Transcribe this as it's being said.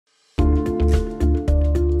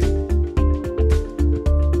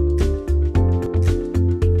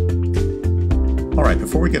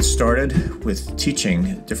Before we get started with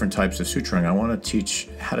teaching different types of suturing, I want to teach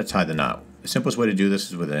how to tie the knot. The simplest way to do this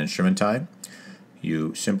is with an instrument tie.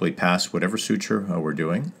 You simply pass whatever suture we're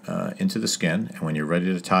doing into the skin, and when you're ready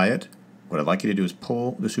to tie it, what I'd like you to do is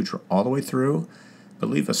pull the suture all the way through, but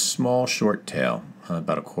leave a small short tail,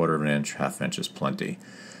 about a quarter of an inch, half inch is plenty.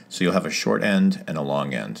 So you'll have a short end and a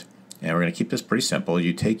long end. And we're going to keep this pretty simple.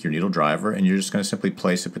 You take your needle driver and you're just going to simply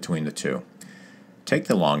place it between the two. Take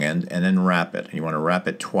the long end and then wrap it. And you want to wrap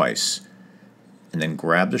it twice. And then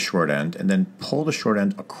grab the short end and then pull the short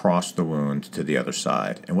end across the wound to the other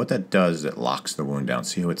side. And what that does is it locks the wound down.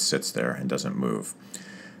 See how it sits there and doesn't move.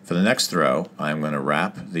 For the next throw, I'm going to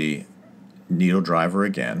wrap the needle driver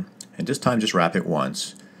again. And this time just wrap it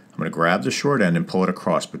once. I'm going to grab the short end and pull it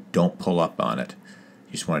across, but don't pull up on it.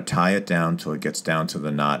 You just want to tie it down until it gets down to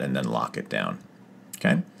the knot and then lock it down.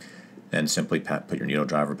 Okay? Then simply put your needle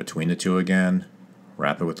driver between the two again,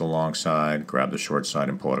 wrap it with the long side, grab the short side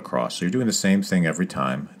and pull it across. So you're doing the same thing every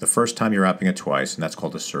time. The first time you're wrapping it twice, and that's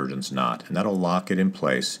called the surgeon's knot. And that'll lock it in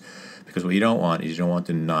place, because what you don't want is you don't want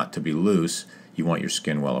the knot to be loose. You want your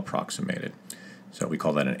skin well approximated. So we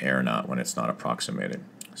call that an air knot when it's not approximated.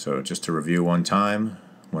 So just to review one time,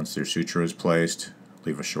 once your suture is placed,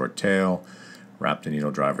 leave a short tail, wrap the needle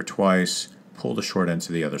driver twice, pull the short end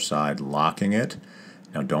to the other side, locking it.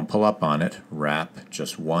 Now don't pull up on it. Wrap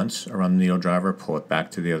just once around the needle driver, pull it back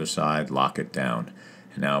to the other side, lock it down.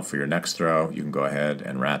 And now for your next throw, you can go ahead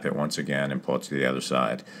and wrap it once again and pull it to the other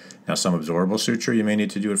side. Now some absorbable suture, you may need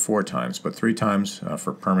to do it 4 times, but 3 times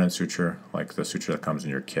for permanent suture, like the suture that comes in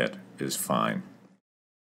your kit, is fine.